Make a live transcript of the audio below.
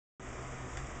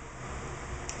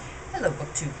Hello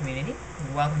BookTube community,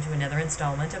 welcome to another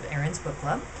installment of Erin's Book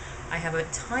Club. I have a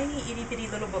tiny itty bitty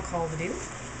little book haul to do.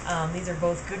 These are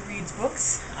both Goodreads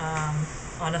books.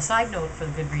 On a side note for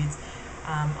the Goodreads,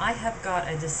 I have got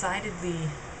a decidedly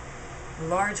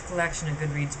large collection of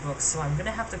Goodreads books, so I'm going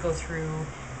to have to go through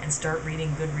and start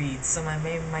reading Goodreads. So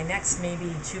my next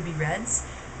maybe to-be-reads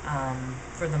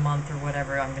for the month or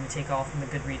whatever, I'm going to take off from the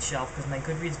Goodreads shelf because my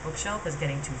Goodreads bookshelf is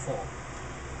getting too full.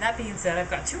 That being said,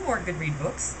 I've got two more Goodreads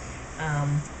books.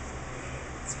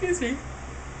 Excuse me.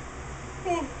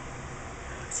 Oh.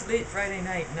 It's late Friday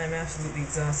night and I'm absolutely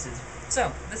exhausted.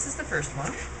 So, this is the first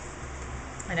one.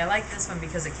 And I like this one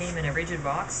because it came in a rigid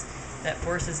box that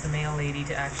forces the mail lady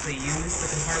to actually use the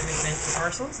compartment meant for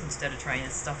parcels instead of trying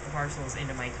to stuff the parcels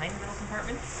into my tiny little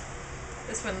compartment.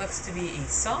 This one looks to be a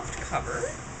soft cover.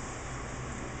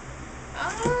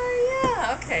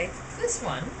 Yeah, okay. This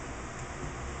one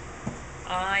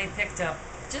I picked up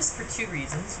just for two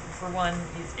reasons. For one,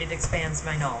 it expands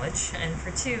my knowledge, and for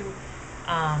two,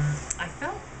 I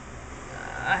felt,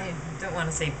 I don't want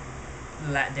to say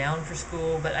let down for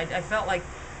school, but I felt like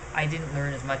I didn't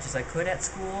learn as much as I could at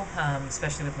school,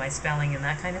 especially with my spelling and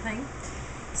that kind of thing.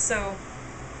 So,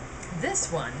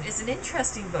 this one is an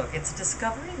interesting book. It's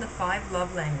Discovering the 5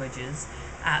 Love Languages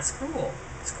at School,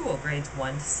 grades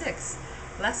 1 to 6.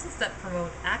 Lessons that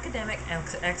promote academic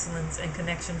excellence and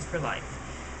connections for life.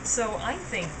 So I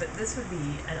think that this would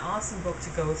be an awesome book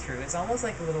to go through. It's almost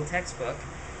like a little textbook.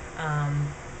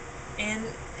 And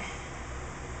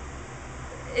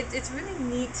it's a really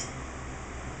neat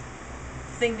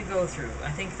thing to go through.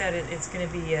 I think that it's going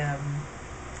to be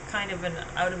kind of an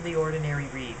out-of-the-ordinary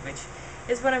read, which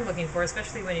is what I'm looking for,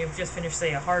 especially when you've just finished,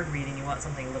 say, a hard read and you want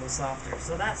something a little softer.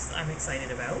 So that's I'm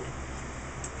excited about.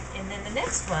 And then the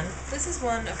next one, this is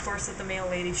one, of course, that the mail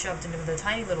lady shoved into the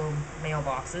tiny little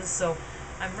mailboxes, so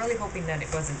I'm really hoping that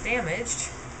it wasn't damaged,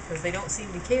 because they don't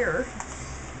seem to care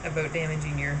about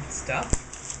damaging your stuff.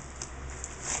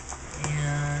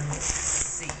 And let's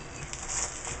see.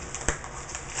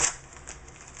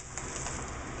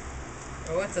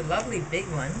 Oh, it's a lovely big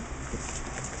one.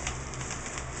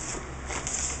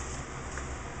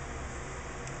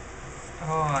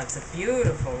 Oh, it's a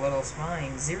beautiful little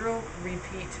spine. Zero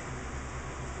repeat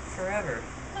forever.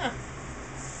 Huh.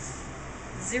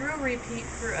 Zero repeat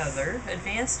forever.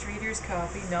 Advanced reader's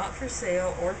copy, not for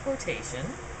sale or quotation.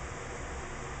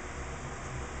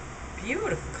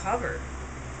 Beautiful cover.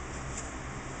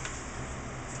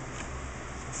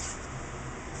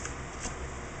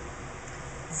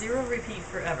 Zero repeat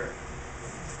forever.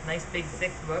 Nice big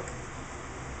thick book.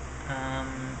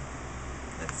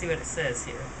 Let's see what it says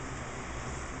here.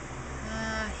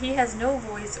 He has no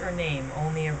voice or name,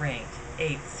 only a rank.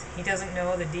 8th, he doesn't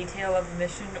know the detail of the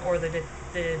mission or the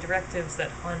directives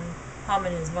that hum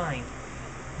in his mind.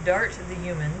 Dart the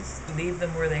humans, leave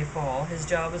them where they fall. His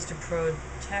job is to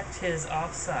protect his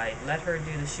offside, let her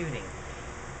do the shooting,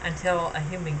 until a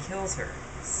human kills her.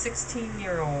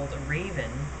 16-year-old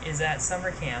Raven is at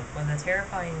summer camp when the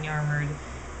terrifying armored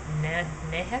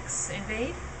Neheks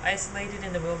invade. Isolated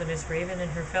in the wilderness, Raven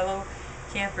and her fellow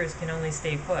campers can only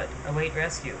stay put, await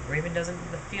rescue. Raven doesn't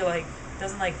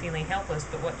like feeling helpless,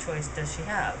 but what choice does she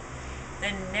have?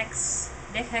 Then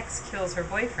Neheks kills her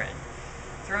boyfriend.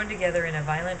 Thrown together in a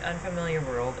violent, unfamiliar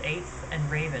world, 8th and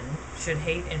Raven should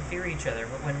hate and fear each other,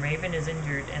 but when Raven is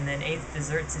injured and then 8th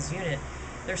deserts his unit,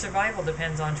 their survival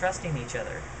depends on trusting each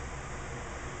other.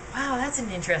 Wow, that's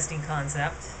an interesting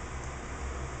concept.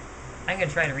 I'm going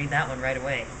to try to read that one right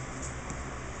away.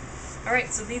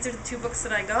 Alright, so these are the two books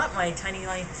that I got, my tiny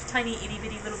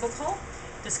itty-bitty little book haul.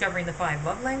 Discovering the 5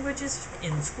 Love Languages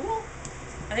in School.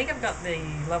 I think I've got the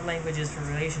Love Languages for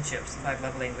Relationships, the 5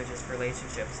 Love Languages for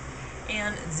Relationships.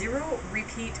 And Zero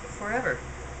Repeat Forever.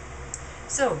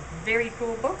 So, very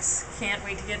cool books. Can't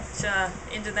wait to get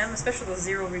into them, especially the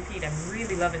Zero Repeat. I'm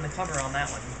really loving the cover on that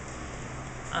one.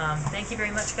 Thank you very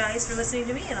much, guys, for listening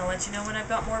to me, and I'll let you know when I've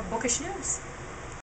got more bookish news.